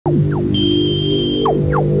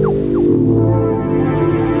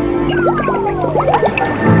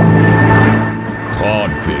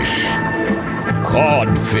Codfish.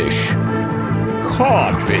 Codfish.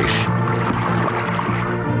 Codfish.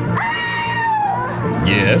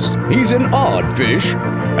 Yes, he's an odd fish,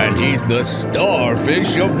 and he's the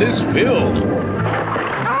starfish of this film.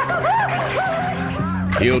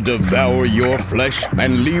 He'll devour your flesh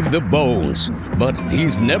and leave the bones, but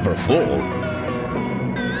he's never full.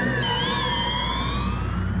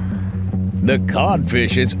 The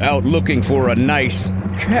codfish is out looking for a nice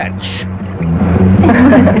catch.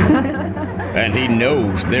 And he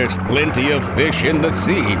knows there's plenty of fish in the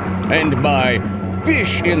sea, and by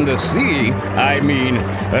fish in the sea, I mean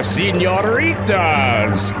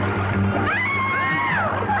senoritas.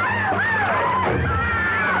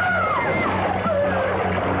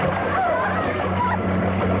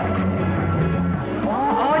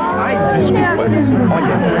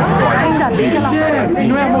 Ainda bem que ela foi.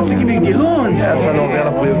 Não é a moça que me de longe? Essa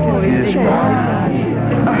novela foi eu que fiz.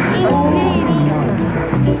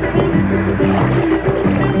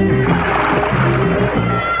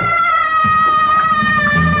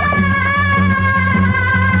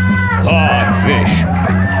 Codfish.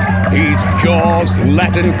 He's Jaws'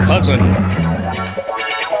 Latin cousin.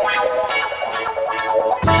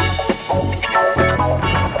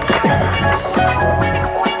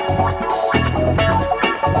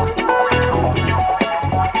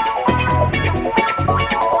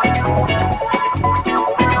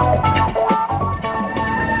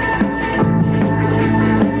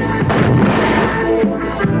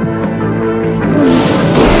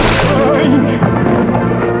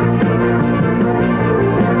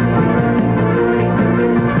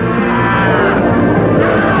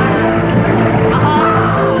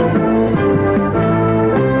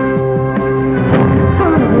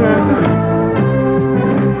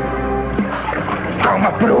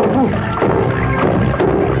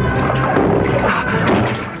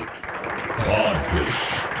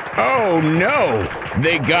 Codfish. Oh no!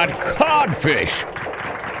 They got codfish!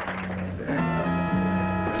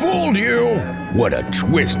 Fooled you! What a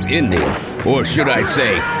twist ending. Or should I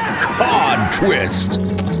say, cod twist.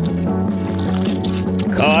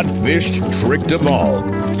 Codfish tricked them all.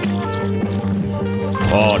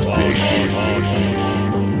 Codfish.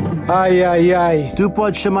 Ai, ai, ai. Tu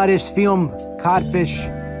podes chamar este filme Codfish,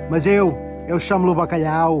 mas eu chamo-lo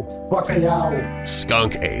Bacalhau. Bacalhau.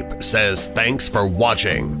 Skunk Ape says thanks for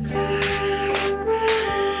watching.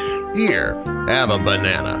 Here, have a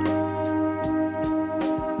banana.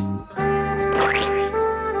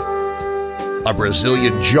 A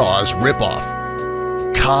Brazilian Jaws ripoff.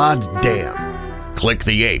 Cod Damn. Click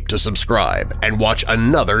the ape to subscribe and watch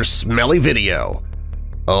another smelly video.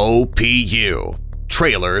 OPU.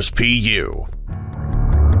 Trailers PU.